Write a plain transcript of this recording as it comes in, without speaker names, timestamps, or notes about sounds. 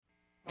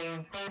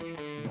I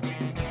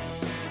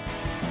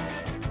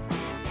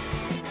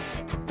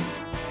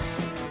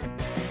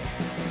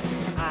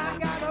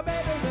got a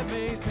baby that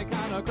makes me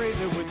kinda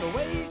crazy with the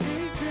way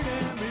she's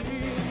treating me.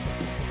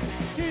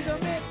 She's a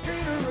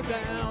mistreater, a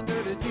down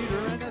dirty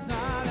cheater, and that's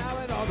not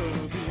how it ought to be.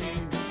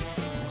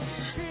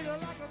 Treat her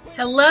like a queen.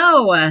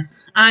 Hello,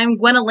 I'm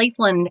Gwenna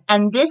Lathland,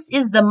 and this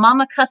is the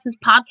Mama Cusses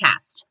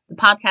podcast, the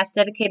podcast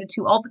dedicated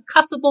to all the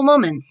cussable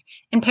moments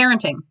in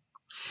parenting.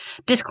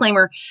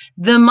 Disclaimer,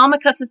 the Mama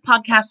Cusses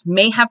podcast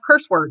may have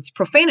curse words,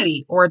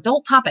 profanity, or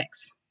adult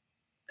topics.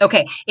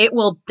 Okay, it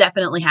will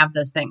definitely have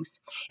those things.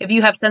 If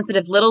you have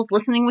sensitive littles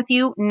listening with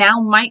you, now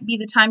might be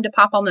the time to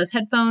pop on those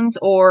headphones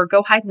or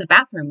go hide in the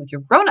bathroom with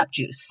your grown-up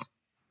juice.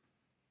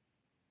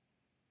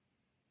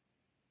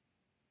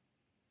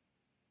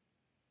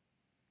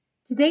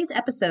 Today's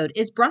episode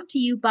is brought to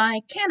you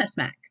by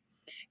Canismac.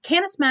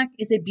 Canismac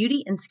is a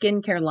beauty and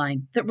skincare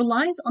line that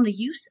relies on the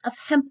use of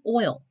hemp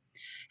oil.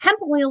 Hemp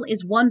oil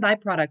is one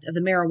byproduct of the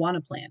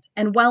marijuana plant,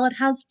 and while it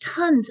has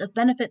tons of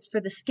benefits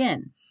for the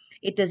skin,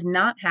 it does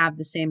not have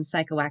the same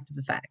psychoactive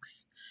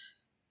effects.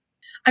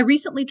 I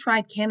recently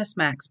tried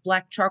Canismac's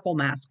black charcoal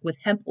mask with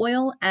hemp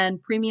oil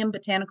and premium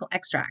botanical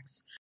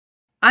extracts.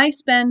 I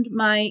spend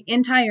my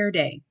entire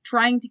day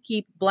trying to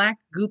keep black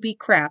goopy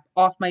crap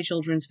off my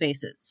children's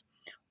faces,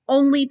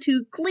 only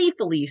to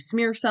gleefully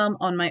smear some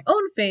on my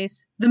own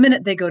face the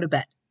minute they go to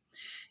bed.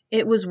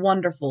 It was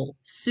wonderful,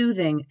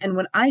 soothing, and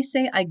when I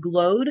say I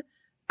glowed,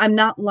 I'm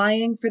not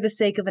lying for the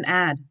sake of an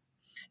ad.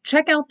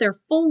 Check out their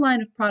full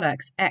line of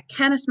products at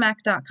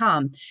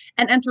canismac.com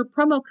and enter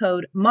promo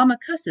code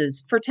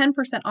MAMACUSSES for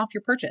 10% off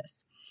your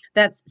purchase.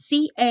 That's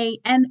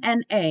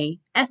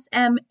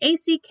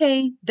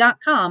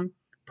CANNASMACK.com,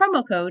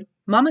 promo code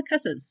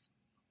MAMACUSSES.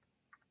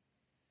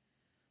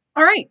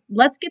 All right,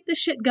 let's get this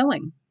shit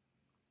going.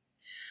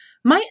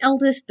 My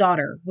eldest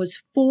daughter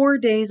was 4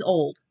 days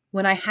old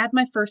when I had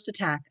my first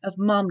attack of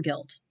mom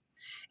guilt.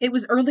 It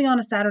was early on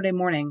a Saturday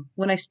morning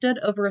when I stood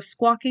over a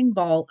squawking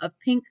ball of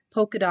pink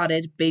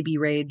polka-dotted baby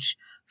rage,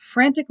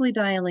 frantically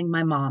dialing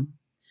my mom.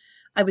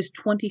 I was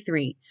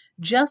 23,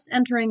 just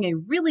entering a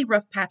really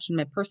rough patch in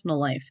my personal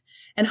life,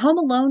 and home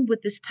alone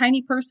with this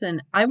tiny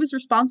person I was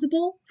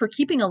responsible for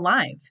keeping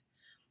alive.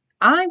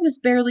 I was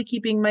barely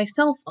keeping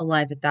myself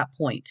alive at that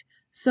point,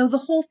 so the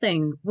whole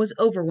thing was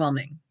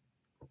overwhelming.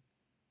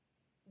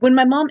 When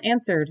my mom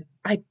answered,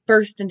 I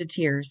burst into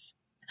tears.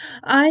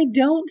 "I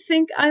don't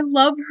think I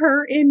love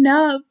her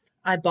enough,"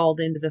 I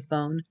bawled into the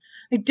phone.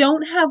 "I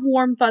don't have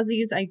warm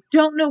fuzzies. I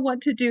don't know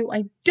what to do.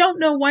 I don't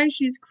know why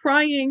she's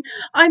crying.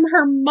 I'm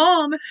her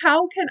mom.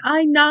 How can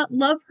I not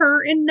love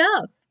her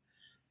enough?"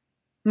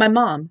 My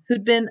mom,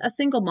 who'd been a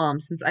single mom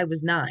since I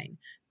was 9,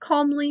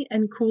 calmly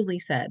and coolly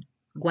said,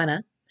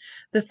 "Gwenna,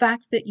 the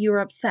fact that you're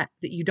upset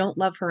that you don't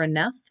love her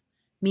enough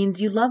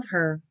means you love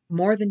her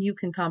more than you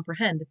can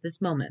comprehend at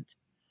this moment.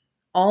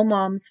 All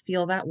moms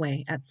feel that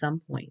way at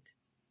some point."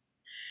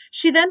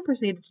 She then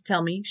proceeded to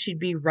tell me she'd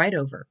be right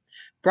over,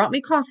 brought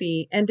me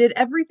coffee, and did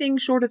everything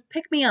short of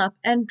pick me up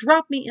and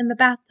drop me in the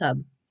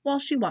bathtub while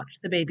she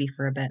watched the baby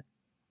for a bit.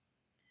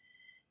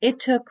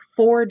 It took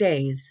 4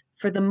 days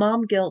for the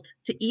mom guilt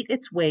to eat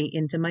its way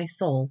into my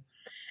soul,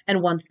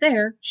 and once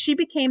there, she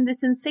became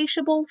this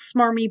insatiable,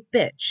 smarmy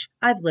bitch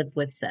I've lived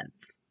with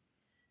since.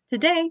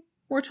 Today,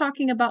 we're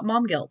talking about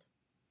mom guilt.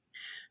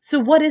 So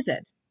what is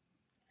it?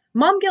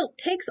 Mom guilt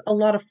takes a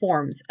lot of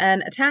forms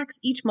and attacks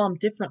each mom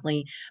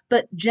differently,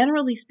 but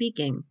generally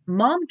speaking,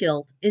 mom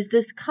guilt is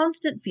this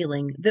constant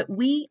feeling that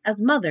we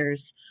as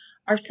mothers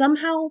are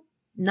somehow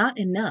not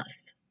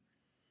enough.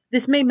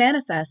 This may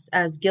manifest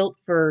as guilt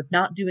for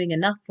not doing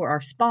enough for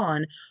our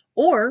spawn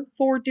or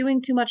for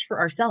doing too much for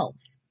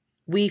ourselves.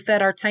 We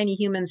fed our tiny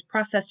humans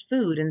processed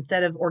food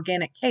instead of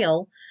organic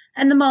kale,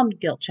 and the mom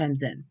guilt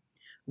chimes in.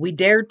 We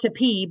dared to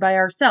pee by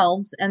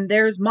ourselves, and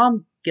there's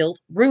mom guilt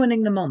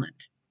ruining the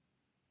moment.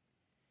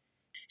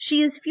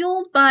 She is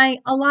fueled by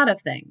a lot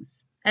of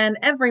things, and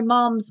every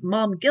mom's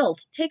mom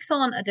guilt takes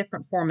on a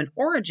different form and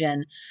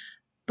origin,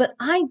 but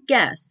I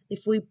guess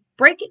if we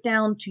break it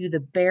down to the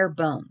bare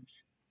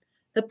bones,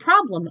 the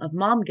problem of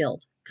mom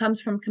guilt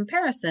comes from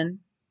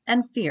comparison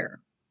and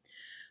fear.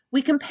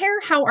 We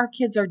compare how our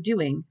kids are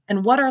doing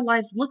and what our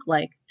lives look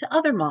like to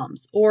other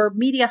moms or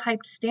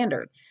media-hyped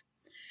standards,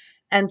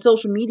 and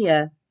social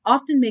media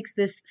often makes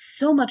this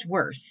so much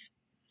worse.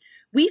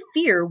 We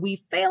fear we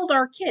failed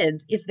our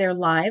kids if their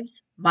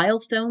lives,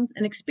 milestones,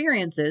 and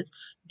experiences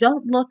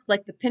don't look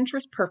like the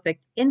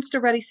Pinterest-perfect,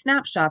 Insta-ready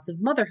snapshots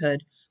of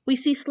motherhood we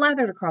see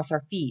slathered across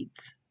our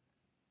feeds.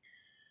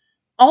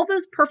 All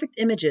those perfect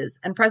images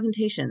and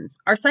presentations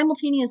are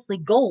simultaneously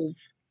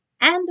goals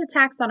and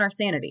attacks on our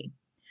sanity.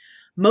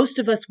 Most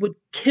of us would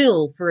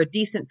kill for a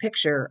decent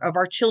picture of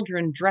our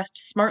children dressed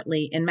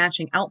smartly in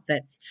matching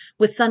outfits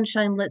with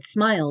sunshine-lit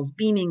smiles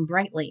beaming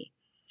brightly.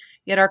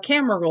 Yet our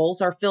camera rolls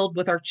are filled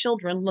with our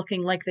children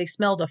looking like they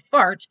smelled a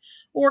fart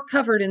or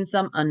covered in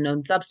some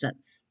unknown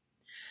substance.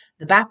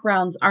 The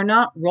backgrounds are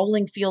not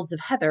rolling fields of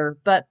heather,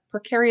 but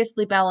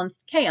precariously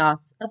balanced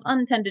chaos of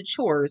untended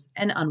chores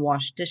and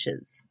unwashed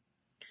dishes.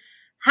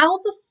 How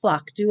the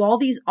fuck do all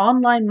these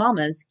online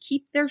mamas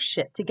keep their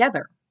shit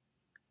together?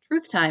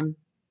 Truth time,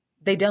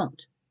 they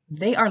don't.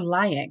 They are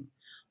lying.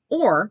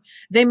 Or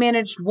they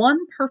managed one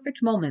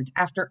perfect moment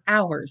after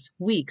hours,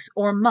 weeks,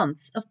 or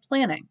months of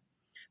planning.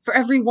 For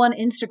every one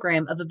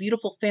Instagram of a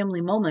beautiful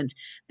family moment,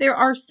 there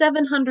are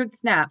 700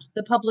 snaps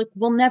the public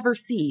will never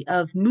see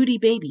of moody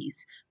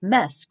babies,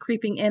 mess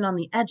creeping in on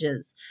the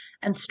edges,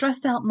 and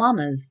stressed out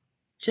mamas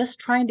just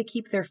trying to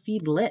keep their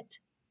feed lit.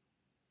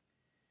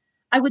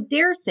 I would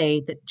dare say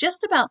that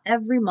just about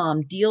every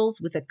mom deals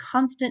with a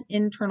constant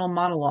internal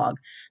monologue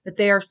that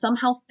they are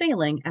somehow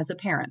failing as a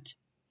parent.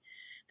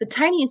 The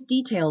tiniest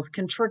details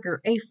can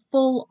trigger a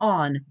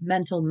full-on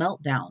mental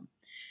meltdown,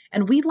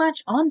 and we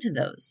latch onto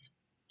those.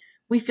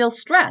 We feel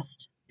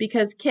stressed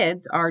because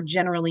kids are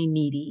generally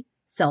needy,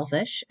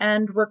 selfish,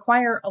 and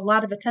require a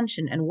lot of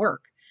attention and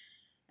work.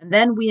 And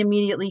then we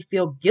immediately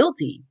feel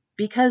guilty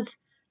because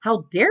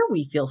how dare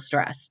we feel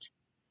stressed?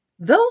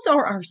 Those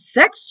are our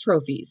sex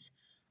trophies,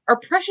 our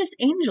precious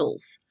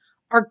angels,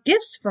 our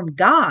gifts from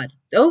God,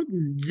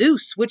 Odin,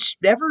 Zeus,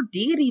 whichever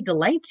deity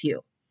delights you.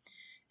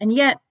 And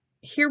yet,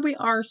 here we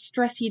are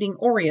stress-eating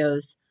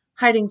Oreos,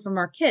 hiding from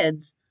our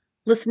kids,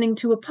 listening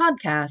to a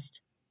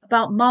podcast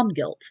about mom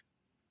guilt.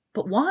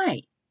 But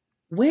why?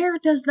 Where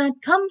does that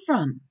come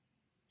from?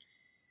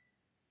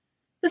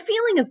 The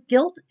feeling of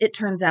guilt, it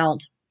turns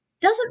out,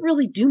 doesn't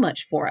really do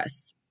much for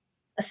us.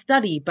 A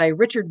study by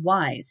Richard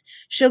Wise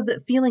showed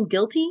that feeling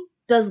guilty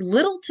does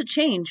little to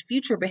change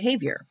future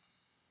behavior.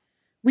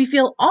 We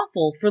feel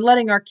awful for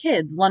letting our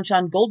kids lunch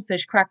on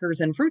goldfish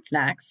crackers and fruit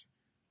snacks,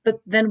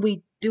 but then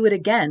we do it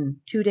again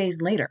 2 days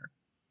later.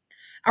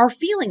 Our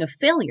feeling of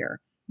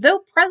failure, though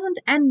present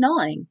and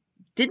gnawing,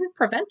 didn't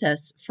prevent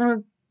us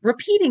from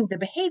repeating the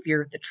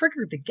behavior that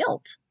triggered the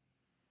guilt.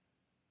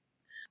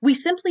 We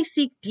simply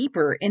seek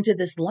deeper into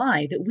this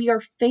lie that we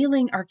are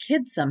failing our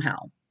kids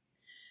somehow.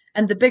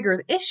 And the bigger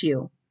the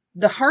issue,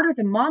 the harder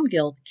the mom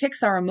guilt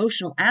kicks our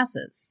emotional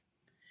asses.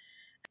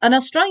 An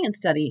Australian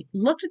study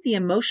looked at the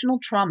emotional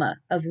trauma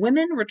of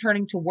women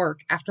returning to work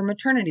after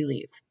maternity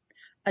leave,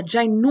 a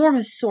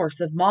ginormous source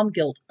of mom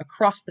guilt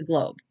across the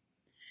globe.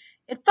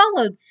 It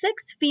followed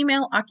 6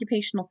 female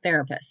occupational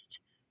therapists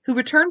who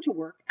returned to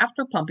work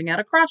after pumping out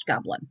a crotch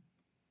goblin.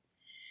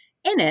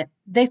 In it,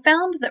 they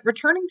found that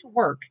returning to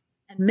work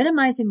and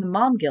minimizing the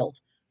mom guilt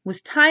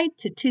was tied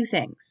to 2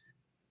 things: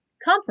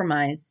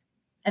 compromise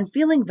and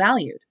feeling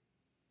valued.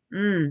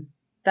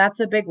 That's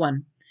a big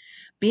one.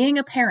 Being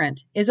a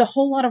parent is a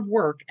whole lot of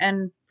work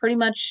and pretty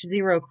much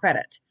zero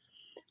credit.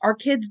 Our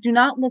kids do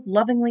not look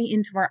lovingly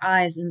into our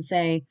eyes and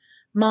say,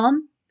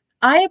 "Mom,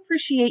 I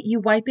appreciate you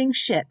wiping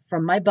shit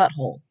from my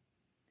butthole."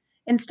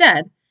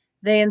 Instead,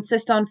 they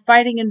insist on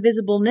fighting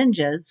invisible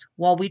ninjas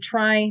while we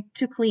try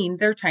to clean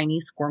their tiny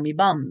squirmy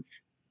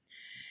bums.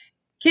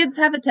 Kids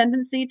have a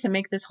tendency to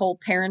make this whole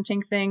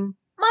parenting thing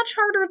much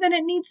harder than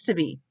it needs to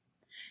be.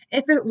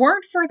 If it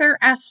weren't for their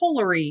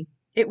assholery,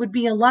 it would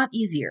be a lot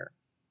easier.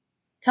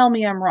 Tell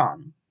me I'm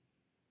wrong.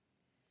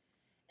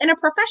 In a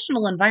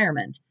professional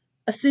environment,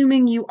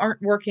 assuming you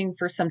aren't working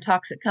for some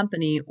toxic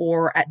company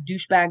or at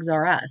Douchebags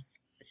R Us,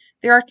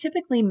 there are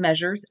typically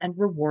measures and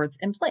rewards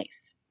in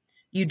place.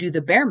 You do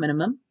the bare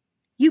minimum,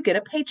 you get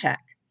a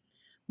paycheck.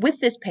 With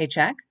this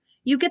paycheck,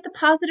 you get the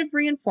positive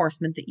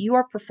reinforcement that you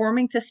are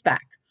performing to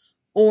spec,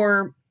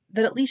 or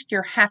that at least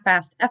your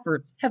half-assed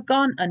efforts have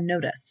gone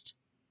unnoticed.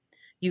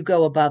 You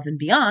go above and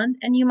beyond,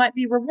 and you might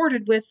be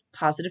rewarded with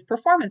positive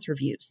performance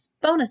reviews,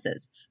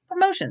 bonuses,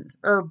 promotions,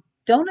 or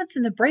donuts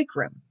in the break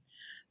room.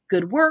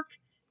 Good work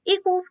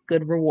equals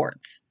good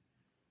rewards.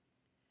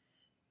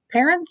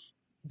 Parents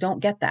don't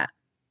get that.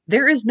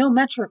 There is no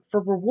metric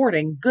for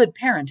rewarding good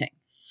parenting.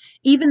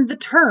 Even the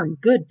term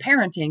good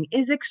parenting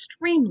is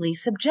extremely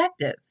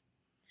subjective.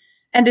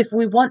 And if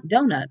we want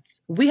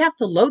donuts, we have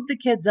to load the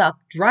kids up,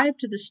 drive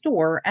to the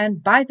store,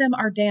 and buy them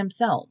our damn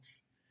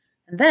selves.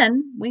 And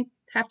then we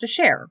have to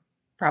share,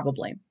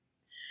 probably.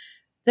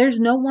 There's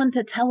no one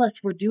to tell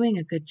us we're doing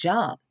a good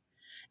job.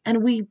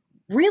 And we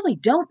really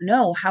don't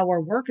know how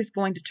our work is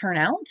going to turn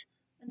out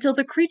until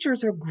the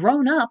creatures are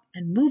grown up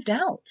and moved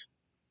out.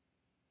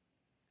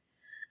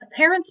 A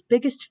parent's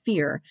biggest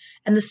fear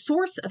and the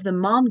source of the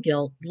mom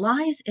guilt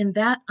lies in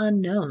that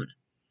unknown.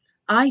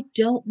 I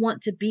don't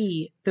want to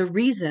be the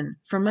reason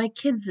for my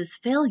kids'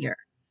 failure.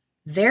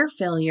 Their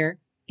failure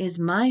is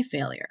my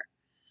failure.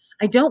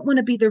 I don't want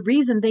to be the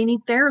reason they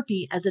need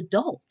therapy as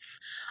adults.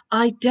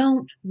 I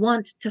don't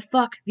want to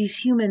fuck these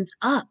humans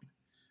up.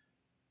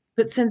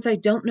 But since I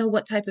don't know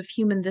what type of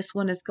human this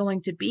one is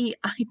going to be,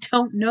 I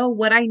don't know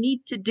what I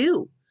need to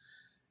do.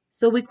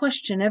 So we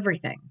question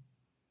everything.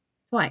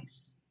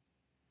 Twice.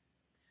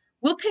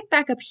 We'll pick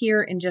back up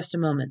here in just a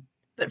moment.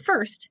 But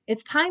first,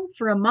 it's time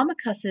for a Mama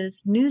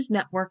Cuss's News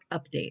Network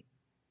update.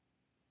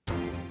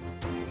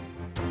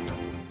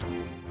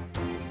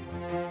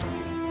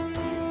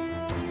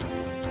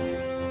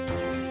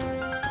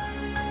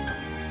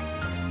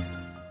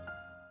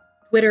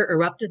 Twitter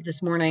erupted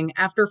this morning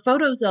after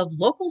photos of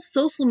local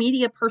social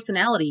media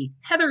personality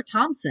Heather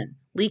Thompson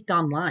leaked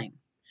online.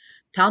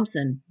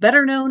 Thompson,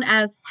 better known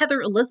as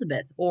Heather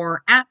Elizabeth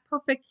or at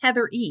Perfect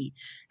Heather E,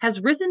 has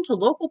risen to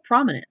local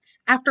prominence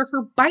after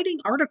her biting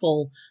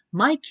article,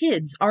 "My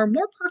Kids Are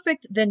More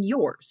Perfect Than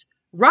Yours,"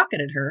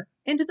 rocketed her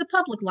into the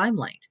public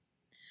limelight.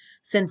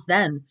 Since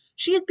then,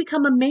 she has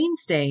become a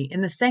mainstay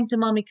in the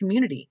Sanctimommy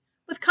community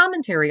with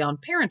commentary on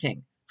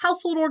parenting,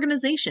 household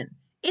organization,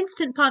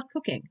 instant pot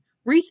cooking,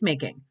 wreath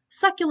making,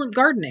 succulent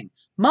gardening,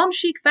 mom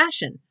chic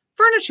fashion,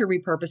 furniture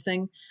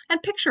repurposing,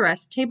 and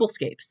picturesque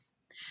tablescapes.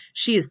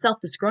 She is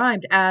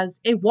self-described as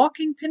a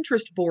walking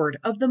Pinterest board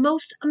of the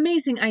most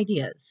amazing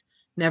ideas,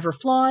 never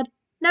flawed,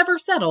 never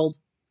settled,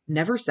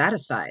 never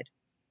satisfied.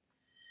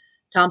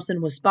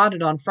 Thompson was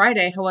spotted on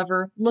Friday,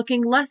 however,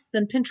 looking less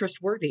than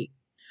Pinterest-worthy.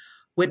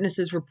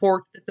 Witnesses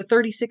report that the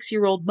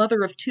 36-year-old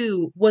mother of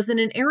two was in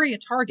an area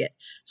Target,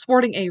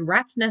 sporting a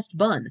rat's nest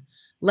bun,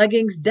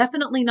 leggings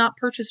definitely not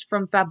purchased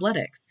from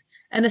Fabletics,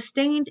 and a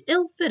stained,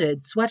 ill-fitted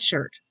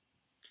sweatshirt.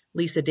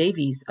 Lisa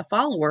Davies, a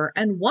follower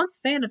and once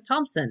fan of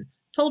Thompson,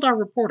 told our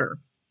reporter,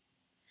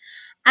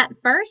 "At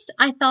first,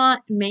 I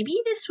thought maybe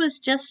this was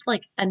just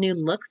like a new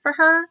look for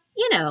her,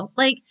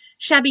 like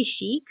shabby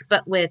chic,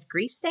 but with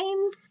grease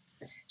stains.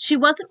 She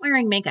wasn't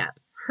wearing makeup.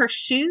 Her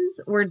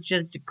shoes were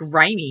just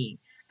grimy,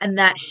 and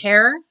that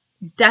hair,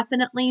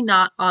 definitely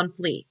not on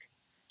fleek.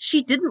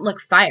 She didn't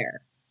look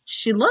fire.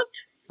 She looked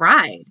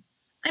fried.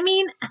 I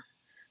mean,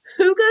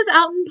 who goes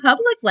out in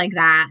public like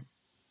that?"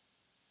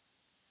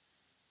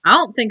 "I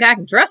don't think I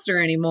can trust her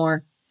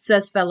anymore,"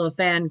 says fellow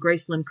fan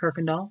Gracelyn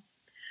Kirkendall.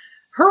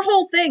 "Her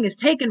whole thing is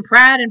taking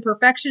pride in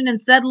perfection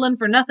and settling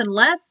for nothing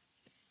less.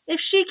 If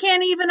she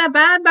can't even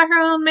abide by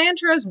her own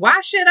mantras, why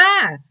should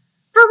I?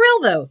 For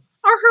real though,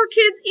 are her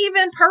kids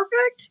even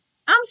perfect?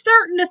 I'm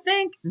starting to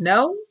think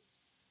no."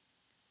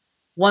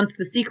 Once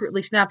the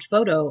secretly snapped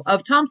photo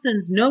of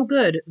Thompson's no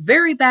good,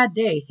 very bad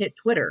day hit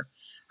Twitter,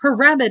 her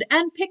rabid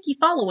and picky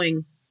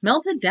following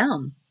melted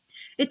down.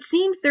 It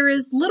seems there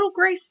is little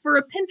grace for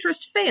a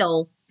Pinterest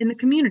fail in the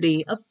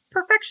community of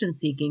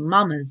perfection-seeking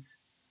mamas.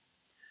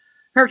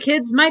 "Her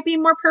kids might be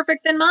more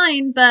perfect than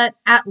mine, but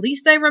at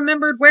least I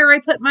remembered where I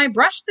put my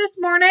brush this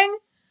morning,"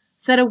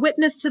 said a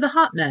witness to the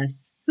hot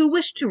mess who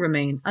wished to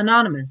remain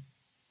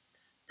anonymous.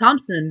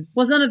 Thompson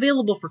was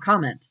unavailable for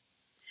comment.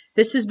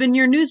 This has been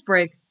your news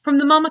break from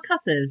the Mama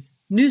Cusses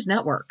News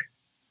Network.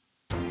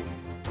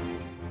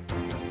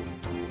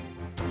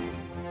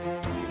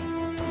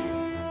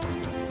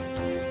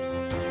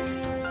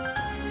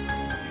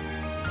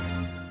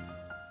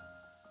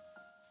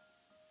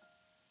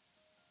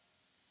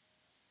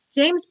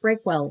 James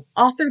Breakwell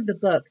authored the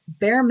book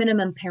Bare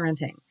Minimum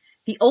Parenting,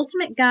 the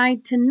ultimate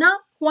guide to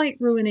not quite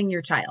ruining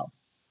your child.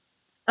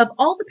 Of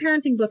all the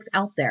parenting books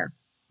out there,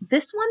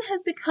 this one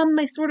has become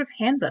my sort of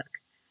handbook.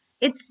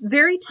 It's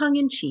very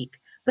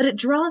tongue-in-cheek, but it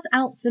draws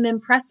out some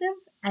impressive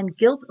and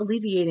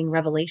guilt-alleviating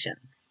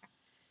revelations.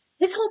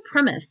 His whole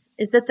premise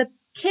is that the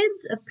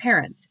kids of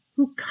parents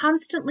who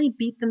constantly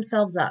beat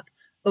themselves up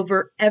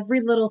over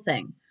every little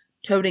thing,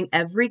 toting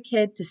every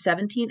kid to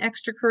 17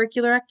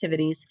 extracurricular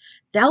activities,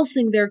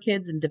 dousing their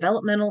kids in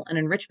developmental and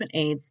enrichment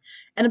aids,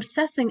 and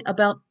obsessing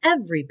about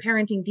every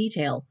parenting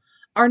detail,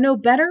 are no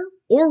better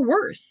or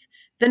worse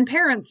than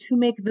parents who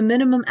make the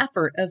minimum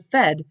effort of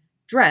fed,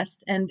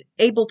 dressed, and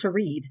able to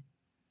read.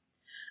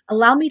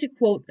 Allow me to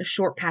quote a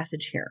short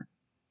passage here.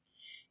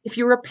 "If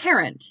you're a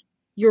parent,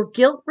 your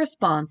guilt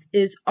response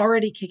is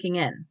already kicking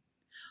in.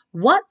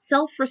 What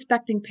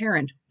self-respecting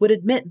parent would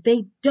admit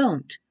they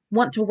don't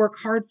want to work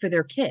hard for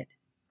their kid?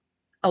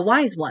 A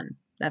wise one,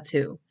 that's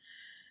who.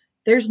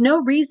 There's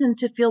no reason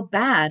to feel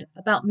bad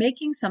about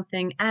making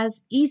something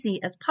as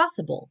easy as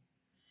possible.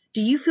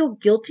 Do you feel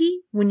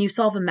guilty when you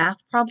solve a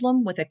math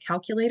problem with a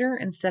calculator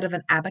instead of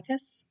an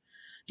abacus?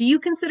 Do you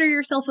consider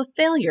yourself a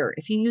failure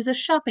if you use a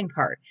shopping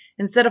cart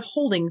instead of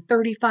holding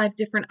 35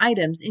 different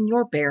items in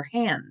your bare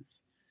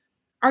hands?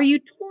 Are you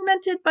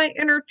tormented by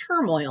inner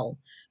turmoil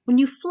when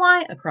you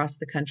fly across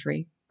the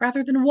country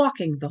rather than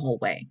walking the whole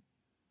way?"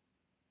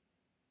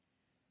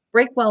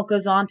 Breakwell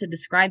goes on to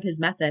describe his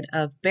method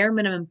of bare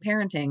minimum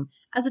parenting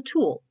as a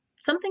tool,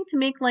 something to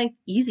make life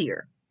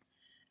easier.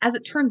 As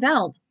it turns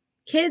out,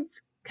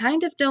 kids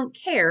kind of don't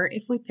care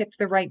if we picked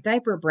the right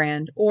diaper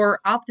brand or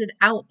opted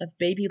out of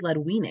baby-led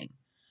weaning.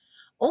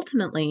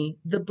 Ultimately,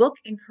 the book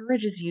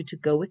encourages you to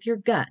go with your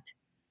gut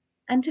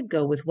and to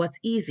go with what's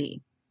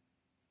easy.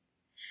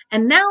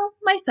 And now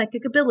my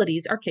psychic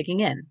abilities are kicking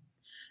in.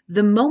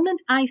 The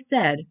moment I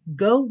said,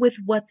 "go with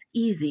what's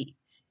easy,"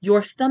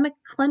 your stomach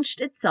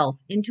clenched itself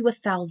into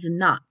 1,000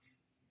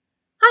 knots.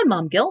 Hi,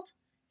 Mom Guilt.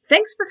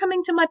 Thanks for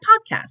coming to my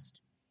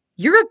podcast.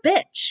 You're a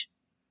bitch.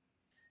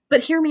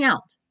 But hear me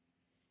out.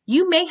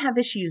 You may have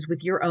issues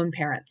with your own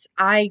parents.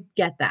 I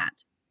get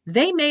that.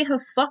 They may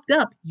have fucked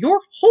up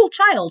your whole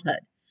childhood.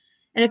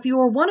 And if you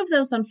are one of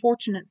those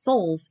unfortunate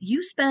souls,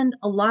 you spend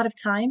a lot of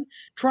time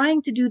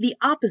trying to do the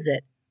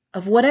opposite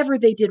of whatever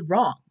they did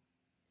wrong.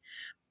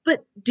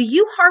 But do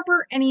you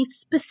harbor any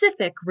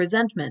specific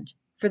resentment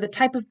for the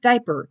type of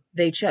diaper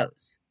they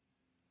chose?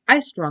 I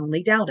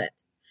strongly doubt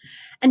it.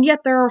 And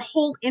yet there are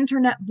whole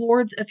internet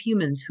boards of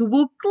humans who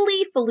will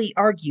gleefully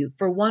argue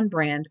for one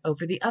brand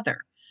over the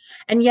other,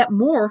 and yet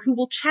more who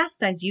will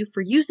chastise you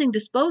for using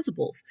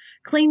disposables,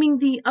 claiming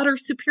the utter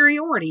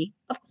superiority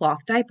of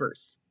cloth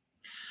diapers.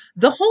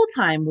 The whole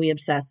time we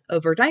obsess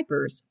over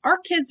diapers, our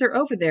kids are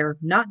over there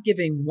not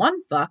giving one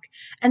fuck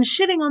and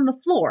shitting on the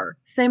floor,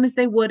 same as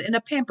they would in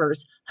a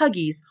Pampers,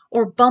 Huggies,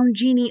 or Bum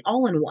Genie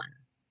all-in-one.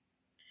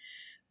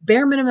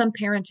 Bare minimum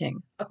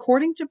parenting,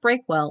 according to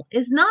Breakwell,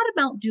 is not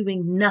about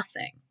doing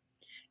nothing.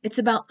 It's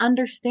about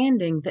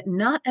understanding that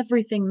not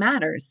everything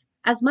matters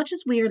as much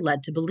as we are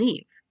led to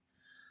believe.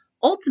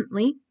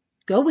 Ultimately,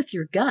 go with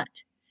your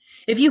gut.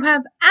 If you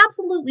have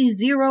absolutely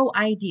zero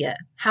idea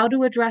how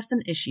to address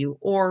an issue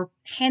or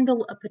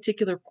handle a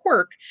particular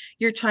quirk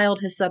your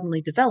child has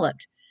suddenly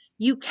developed,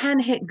 you can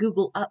hit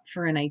Google up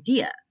for an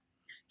idea.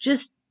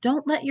 Just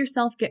don't let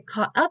yourself get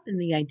caught up in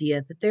the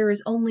idea that there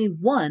is only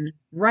one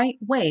right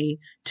way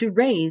to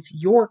raise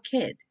your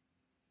kid.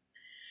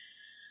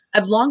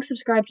 I've long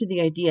subscribed to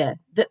the idea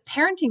that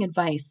parenting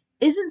advice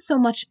isn't so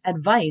much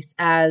advice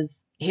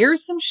as,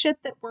 here's some shit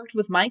that worked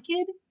with my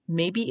kid,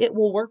 maybe it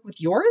will work with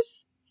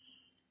yours?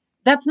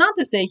 That's not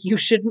to say you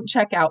shouldn't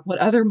check out what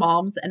other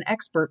moms and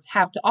experts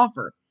have to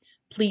offer.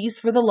 Please,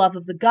 for the love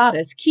of the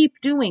goddess, keep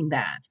doing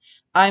that.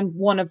 I'm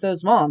one of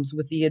those moms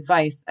with the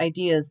advice,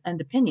 ideas, and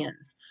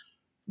opinions.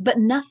 But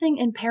nothing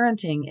in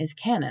parenting is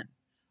canon.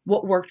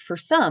 What worked for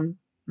some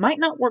might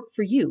not work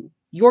for you,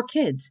 your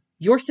kids,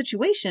 your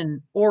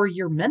situation, or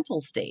your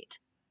mental state.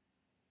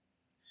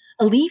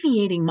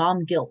 Alleviating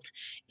mom guilt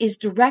is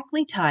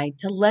directly tied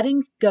to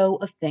letting go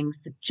of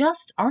things that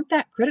just aren't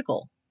that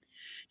critical.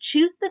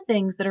 Choose the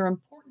things that are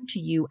important to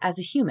you as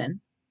a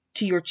human,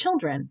 to your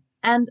children,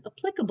 and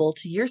applicable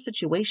to your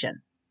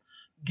situation.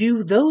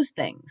 Do those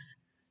things.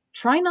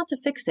 Try not to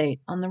fixate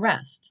on the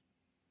rest.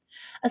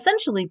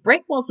 Essentially,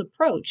 Breakwell's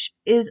approach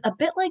is a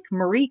bit like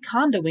Marie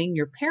Kondoing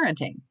your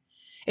parenting.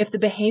 If the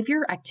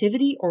behavior,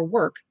 activity, or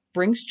work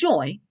brings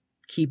joy,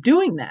 keep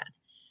doing that.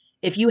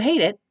 If you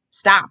hate it,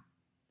 stop.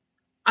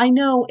 I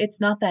know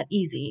it's not that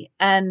easy,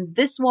 and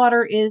this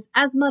water is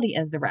as muddy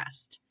as the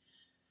rest.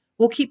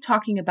 We'll keep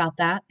talking about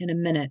that in a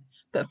minute,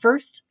 but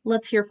first,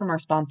 let's hear from our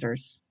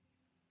sponsors.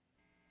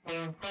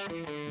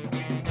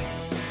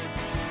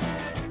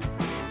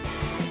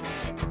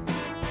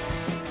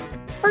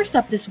 First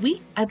up this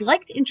week, I'd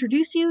like to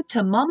introduce you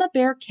to Mama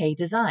Bear K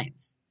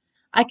Designs.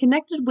 I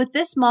connected with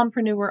this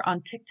mompreneur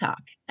on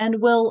TikTok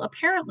and will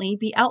apparently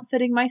be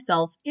outfitting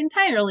myself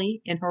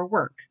entirely in her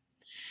work.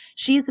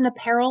 She is an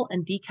apparel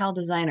and decal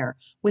designer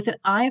with an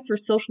eye for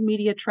social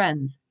media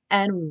trends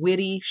and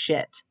witty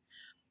shit.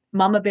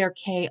 Mama Bear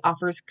K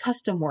offers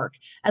custom work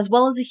as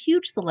well as a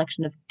huge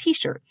selection of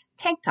t-shirts,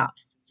 tank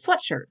tops,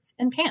 sweatshirts,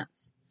 and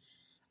pants.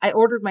 I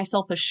ordered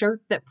myself a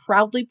shirt that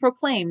proudly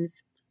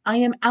proclaims, "I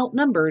am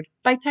outnumbered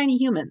by tiny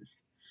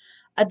humans,"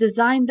 a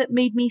design that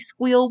made me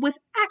squeal with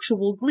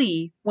actual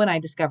glee when I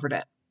discovered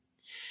it.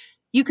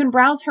 You can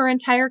browse her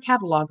entire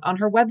catalog on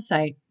her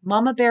website,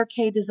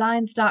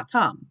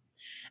 mamabearkdesigns.com,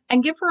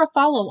 and give her a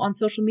follow on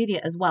social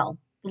media as well.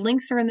 The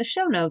links are in the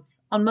show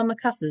notes on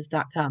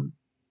mamacusses.com.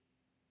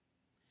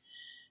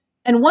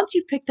 And once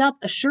you've picked up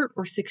a shirt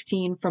or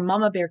 16 from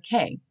Mama Bear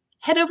K,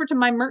 head over to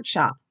my merch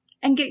shop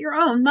and get your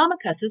own Mama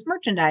Cusses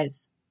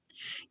merchandise.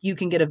 You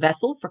can get a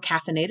vessel for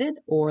caffeinated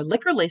or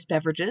liquor-laced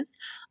beverages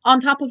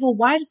on top of a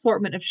wide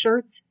assortment of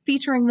shirts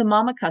featuring the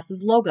Mama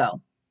Cusses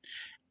logo.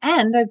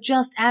 And I've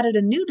just added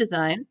a new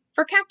design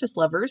for cactus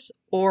lovers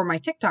or my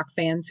TikTok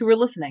fans who are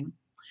listening.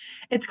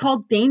 It's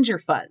called Danger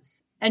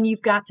Fuzz, and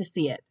you've got to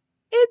see it.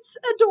 It's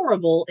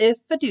adorable, if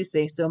I do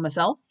say so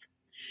myself.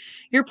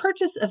 Your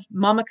purchase of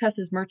Mama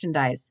Cusses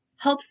merchandise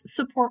helps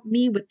support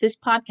me with this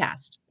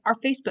podcast, our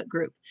Facebook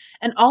group,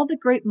 and all the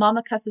great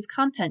Mama Cusses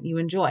content you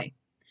enjoy.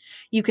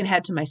 You can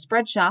head to my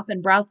spread shop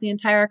and browse the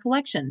entire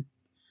collection.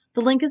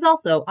 The link is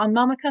also on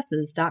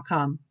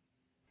mamacusses.com.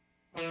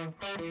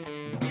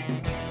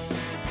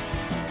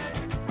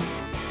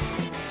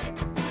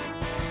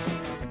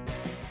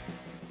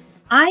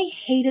 I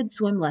hated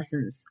swim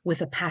lessons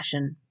with a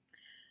passion.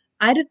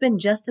 I'd have been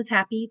just as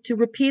happy to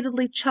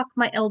repeatedly chuck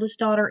my eldest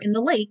daughter in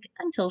the lake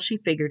until she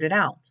figured it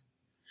out.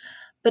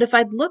 But if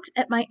I'd looked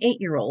at my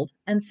 8-year-old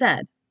and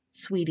said,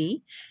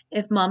 "Sweetie,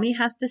 if Mommy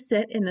has to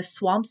sit in the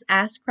swamp's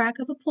ass crack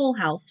of a pool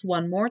house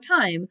one more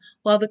time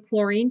while the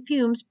chlorine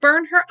fumes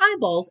burn her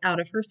eyeballs out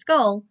of her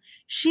skull,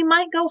 she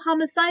might go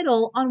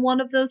homicidal on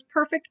one of those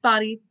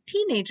perfect-bodied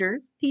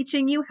teenagers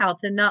teaching you how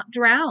to not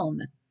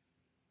drown."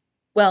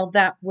 Well,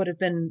 that would have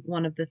been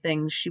one of the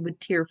things she would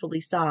tearfully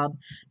sob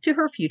to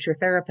her future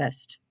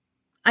therapist.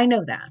 I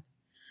know that.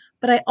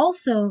 But I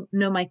also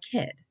know my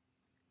kid,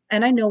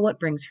 and I know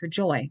what brings her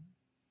joy.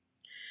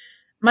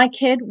 My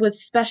kid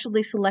was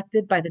specially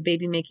selected by the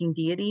baby-making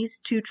deities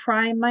to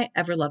try my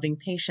ever-loving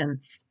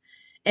patience.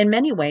 In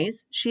many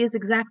ways, she is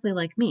exactly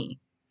like me,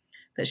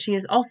 but she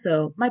is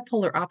also my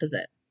polar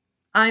opposite.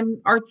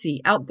 I'm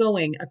artsy,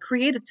 outgoing, a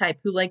creative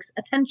type who likes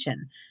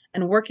attention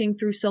and working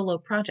through solo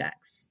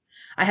projects.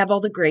 I have all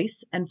the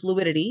grace and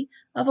fluidity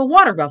of a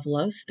water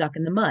buffalo stuck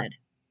in the mud.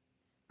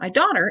 My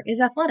daughter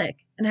is athletic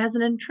and has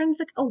an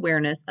intrinsic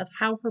awareness of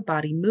how her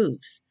body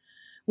moves.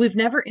 We've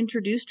never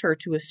introduced her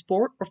to a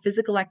sport or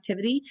physical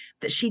activity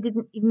that she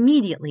didn't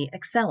immediately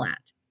excel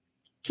at.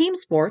 Team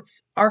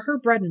sports are her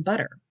bread and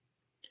butter.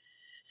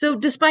 So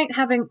despite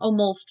having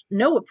almost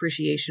no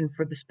appreciation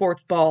for the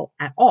sports ball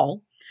at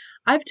all,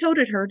 I've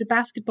toted her to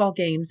basketball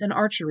games and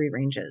archery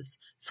ranges,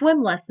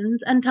 swim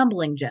lessons and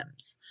tumbling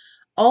gyms,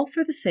 all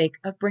for the sake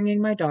of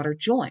bringing my daughter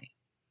joy.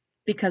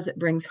 Because it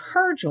brings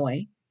her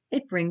joy,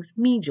 it brings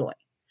me joy.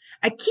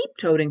 I keep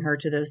toting her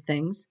to those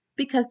things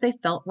because they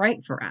felt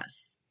right for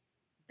us.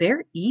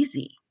 They're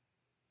easy.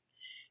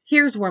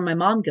 Here's where my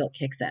mom guilt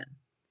kicks in.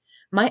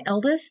 My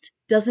eldest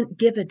doesn't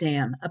give a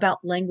damn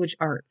about language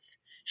arts.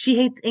 She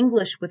hates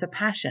English with a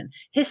passion.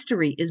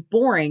 History is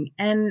boring,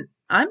 and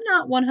I'm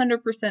not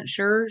 100%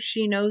 sure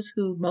she knows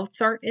who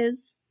Mozart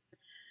is.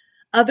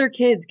 Other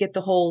kids get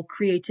the whole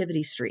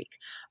creativity streak.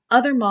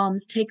 Other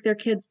moms take their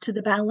kids to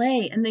the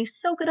ballet and they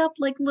soak it up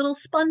like little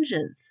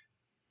sponges.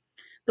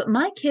 But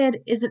my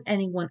kid isn't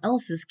anyone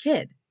else's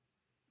kid.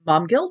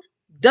 Mom guilt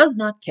does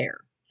not care.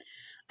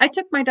 I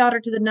took my daughter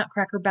to the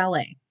Nutcracker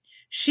Ballet.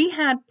 She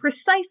had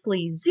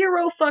precisely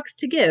 0 fucks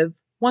to give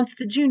once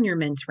the junior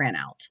mints ran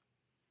out.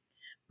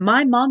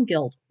 My mom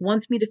guilt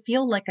wants me to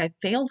feel like I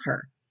failed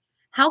her.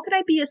 How could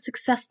I be a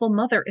successful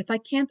mother if I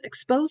can't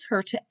expose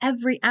her to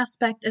every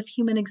aspect of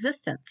human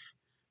existence?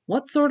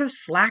 What sort of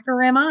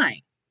slacker am I?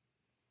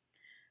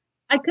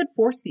 I could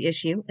force the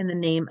issue in the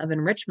name of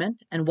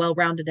enrichment and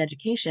well-rounded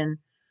education,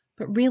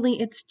 but really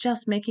it's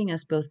just making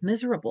us both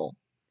miserable.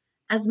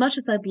 As much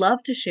as I'd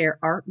love to share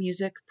art,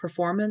 music,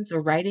 performance,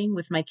 or writing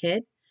with my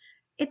kid,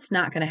 it's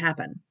not going to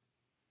happen.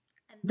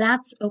 And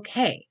that's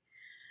okay.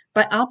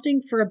 By opting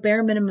for a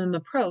bare minimum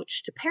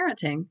approach to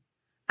parenting,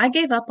 I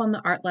gave up on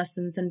the art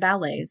lessons and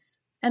ballets,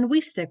 and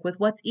we stick with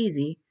what's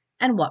easy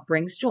and what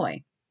brings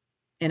joy.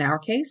 In our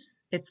case,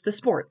 it's the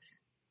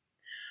sports.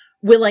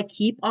 Will I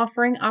keep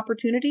offering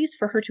opportunities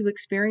for her to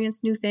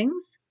experience new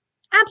things?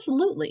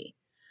 Absolutely.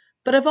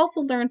 But I've also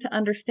learned to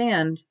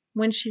understand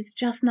when she's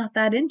just not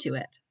that into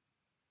it.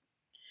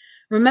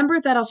 Remember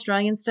that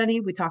Australian study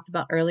we talked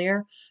about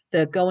earlier,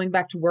 the going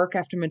back to work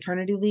after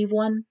maternity leave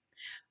one?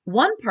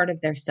 One part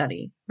of their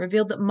study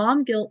revealed that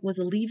mom guilt was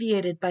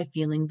alleviated by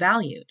feeling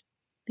valued.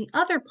 The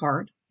other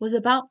part was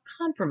about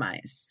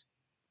compromise.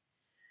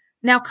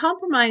 Now,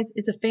 compromise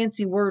is a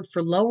fancy word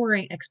for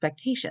lowering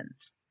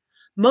expectations.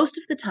 Most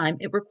of the time,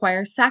 it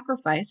requires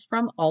sacrifice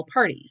from all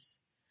parties.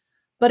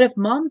 But if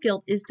mom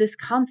guilt is this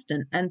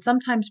constant and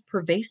sometimes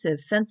pervasive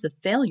sense of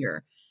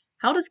failure,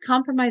 how does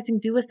compromising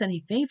do us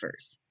any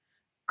favors?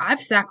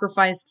 I've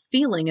sacrificed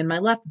feeling in my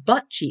left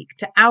butt cheek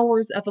to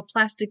hours of a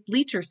plastic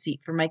bleacher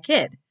seat for my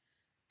kid.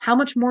 How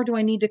much more do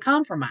I need to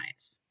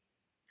compromise?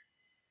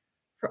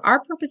 For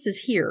our purposes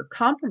here,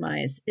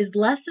 compromise is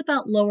less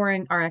about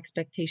lowering our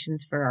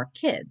expectations for our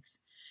kids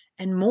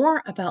and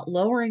more about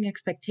lowering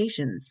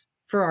expectations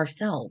for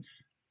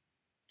ourselves.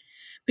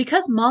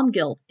 Because mom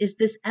guilt is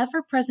this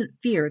ever-present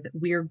fear that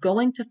we are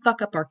going to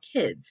fuck up our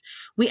kids,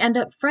 we end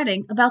up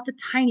fretting about the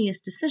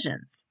tiniest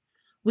decisions.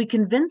 We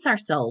convince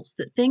ourselves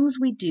that things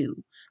we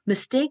do,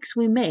 mistakes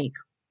we make,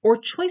 or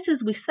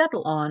choices we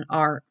settle on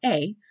are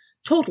A,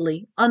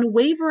 totally,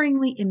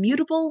 unwaveringly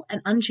immutable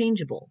and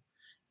unchangeable,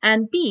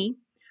 and B,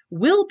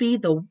 will be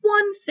the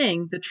one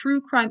thing the true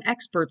crime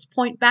experts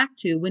point back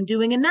to when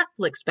doing a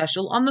Netflix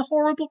special on the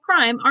horrible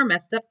crime our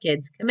messed up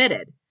kids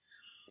committed.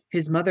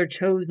 His mother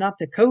chose not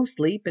to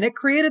co-sleep, and it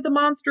created the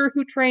monster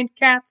who trained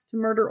cats to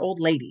murder old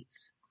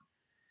ladies.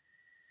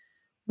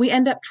 We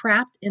end up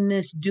trapped in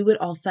this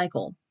do-it-all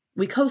cycle.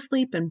 We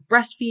co-sleep and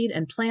breastfeed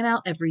and plan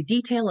out every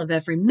detail of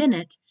every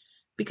minute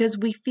because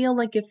we feel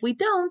like if we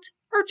don't,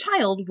 our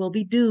child will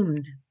be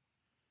doomed.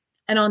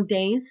 And on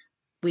days,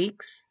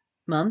 weeks,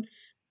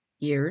 months,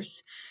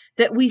 years,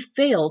 that we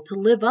fail to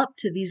live up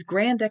to these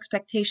grand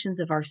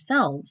expectations of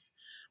ourselves,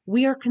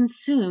 we are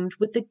consumed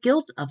with the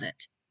guilt of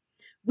it.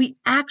 We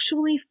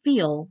actually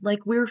feel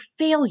like we're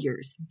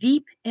failures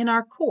deep in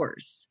our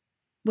cores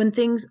when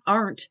things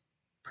aren't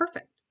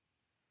perfect.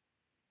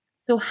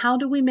 So how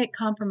do we make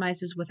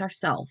compromises with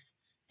ourselves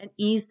and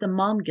ease the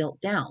mom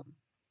guilt down?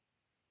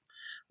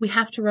 We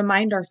have to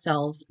remind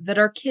ourselves that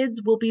our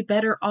kids will be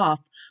better off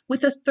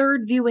with a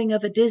third viewing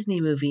of a Disney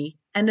movie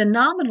and a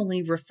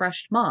nominally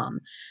refreshed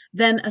mom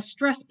than a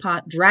stress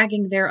pot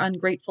dragging their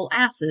ungrateful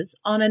asses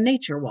on a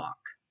nature walk.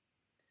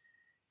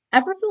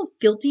 Ever feel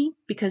guilty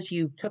because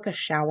you took a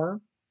shower?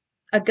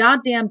 A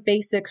goddamn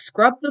basic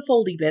scrub the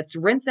foldy bits,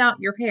 rinse out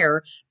your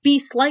hair, be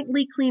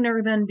slightly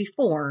cleaner than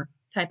before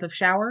type of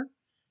shower?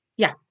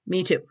 Yeah,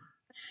 me too.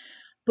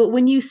 But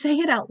when you say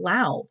it out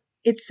loud,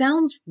 it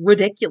sounds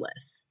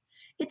ridiculous.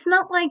 It's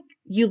not like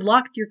you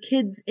locked your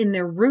kids in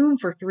their room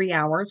for 3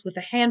 hours with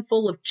a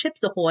handful of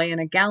Chips Ahoy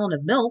and a gallon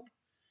of milk.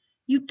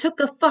 You took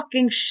a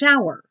fucking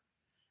shower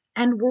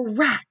and were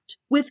racked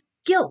with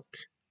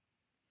guilt.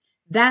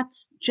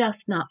 That's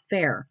just not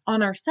fair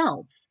on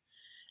ourselves.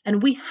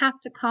 And we have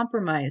to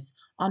compromise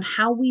on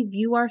how we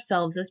view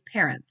ourselves as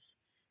parents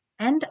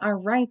and our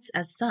rights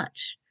as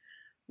such.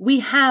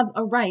 We have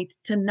a right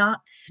to not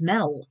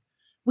smell.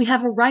 We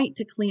have a right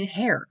to clean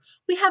hair.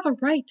 We have a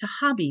right to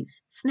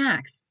hobbies,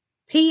 snacks,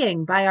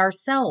 peeing by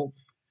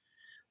ourselves.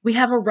 We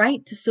have a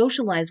right to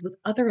socialize with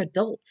other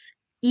adults,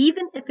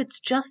 even if it's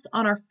just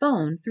on our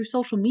phone through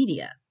social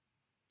media.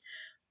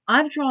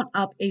 I've drawn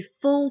up a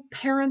full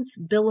Parents'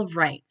 Bill of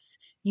Rights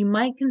you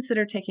might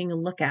consider taking a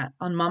look at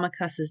on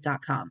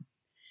mamacusses.com.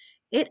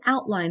 It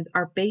outlines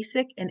our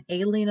basic and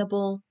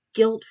alienable,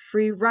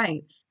 guilt-free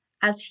rights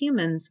as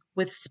humans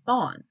with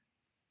spawn.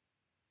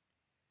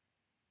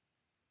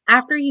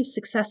 After you've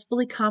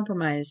successfully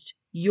compromised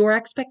your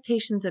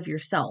expectations of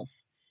yourself,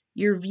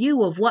 your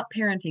view of what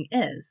parenting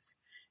is,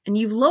 and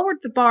you've lowered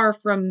the bar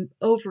from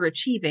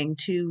overachieving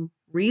to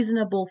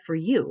reasonable for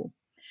you,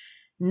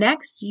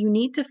 next you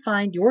need to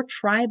find your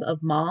tribe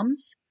of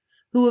moms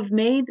who have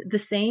made the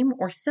same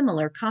or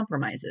similar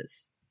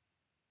compromises.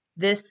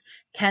 This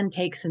can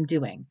take some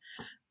doing.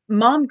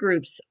 Mom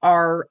groups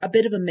are a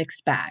bit of a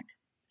mixed bag,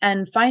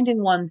 and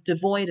finding ones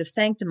devoid of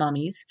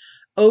sanctimummies,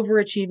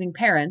 overachieving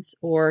parents,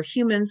 or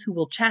humans who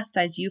will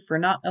chastise you for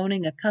not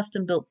owning a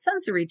custom-built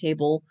sensory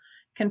table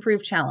can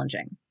prove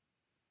challenging.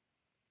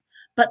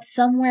 But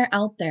somewhere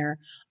out there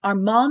are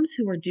moms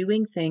who are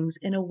doing things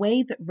in a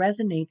way that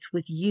resonates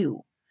with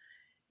you.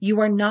 You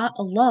are not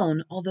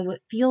alone, although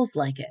it feels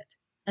like it.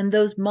 And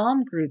those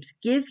mom groups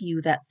give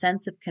you that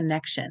sense of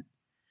connection.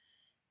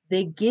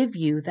 They give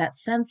you that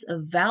sense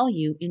of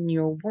value in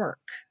your work.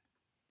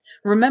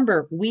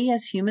 Remember, we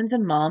as humans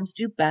and moms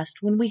do best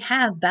when we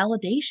have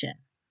validation.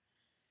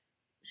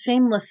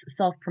 Shameless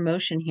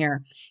self-promotion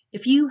here.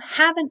 If you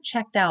haven't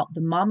checked out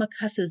the Mama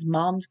Cusses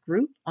Moms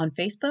group on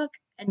Facebook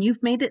and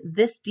you've made it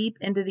this deep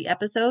into the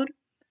episode,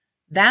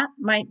 that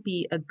might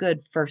be a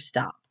good first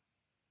stop.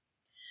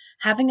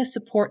 Having a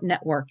support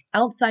network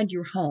outside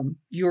your home,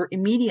 your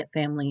immediate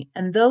family,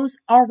 and those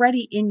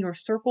already in your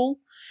circle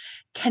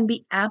can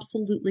be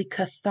absolutely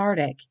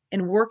cathartic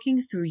in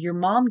working through your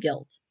mom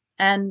guilt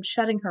and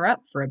shutting her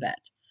up for a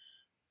bit,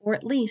 or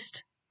at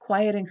least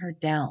quieting her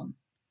down.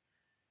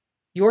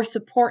 Your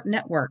support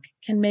network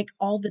can make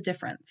all the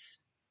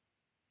difference.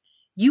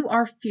 You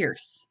are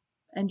fierce,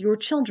 and your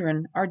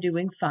children are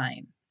doing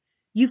fine.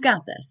 You've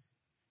got this,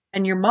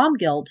 and your mom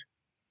guilt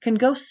can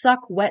go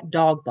suck wet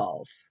dog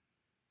balls.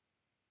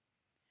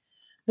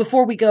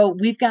 Before we go,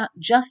 we've got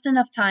just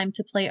enough time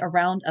to play a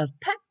round of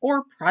Pet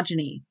or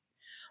Progeny,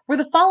 where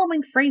the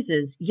following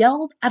phrases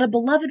yelled at a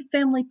beloved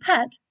family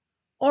pet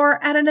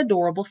or at an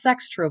adorable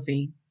sex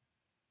trophy.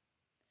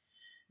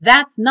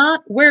 That's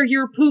not where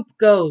your poop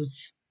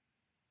goes.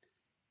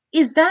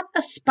 Is that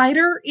a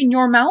spider in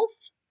your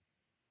mouth?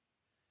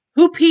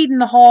 Who peed in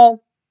the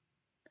hall?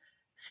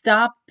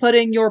 Stop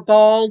putting your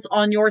balls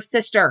on your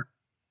sister.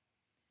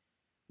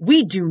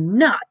 We do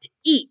not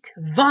eat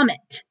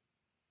vomit.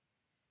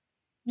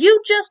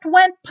 You just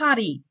went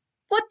potty.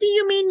 What do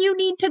you mean you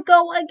need to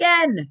go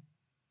again?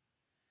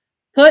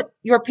 Put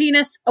your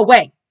penis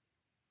away.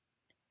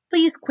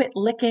 Please quit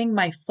licking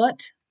my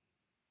foot.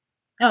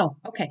 Oh,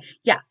 okay.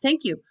 Yeah,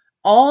 thank you.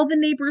 All the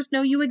neighbors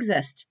know you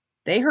exist.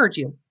 They heard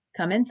you.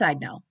 Come inside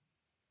now.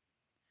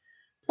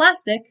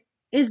 Plastic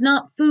is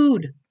not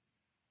food.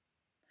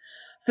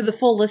 For the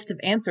full list of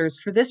answers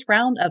for this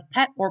round of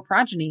Pet or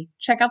Progeny,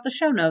 check out the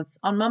show notes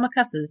on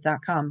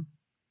mamacusses.com.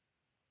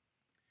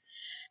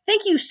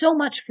 Thank you so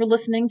much for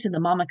listening to the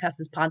Mama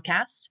Cusses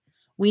podcast.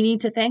 We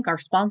need to thank our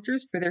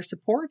sponsors for their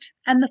support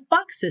and the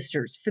Fox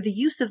Sisters for the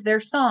use of their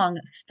song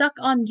Stuck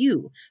on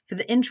You for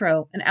the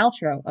intro and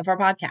outro of our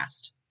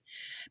podcast.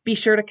 Be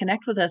sure to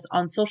connect with us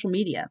on social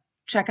media.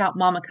 Check out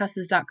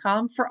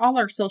mamacusses.com for all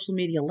our social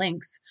media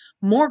links,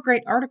 more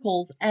great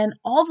articles, and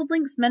all the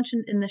links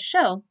mentioned in the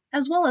show,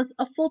 as well as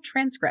a full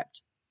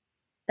transcript.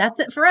 That's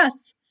it for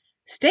us.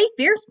 Stay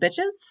fierce,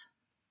 bitches.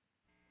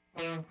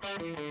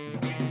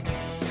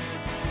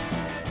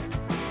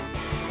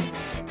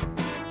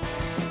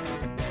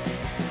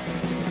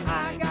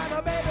 I got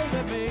a baby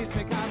that makes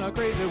me kinda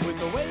crazy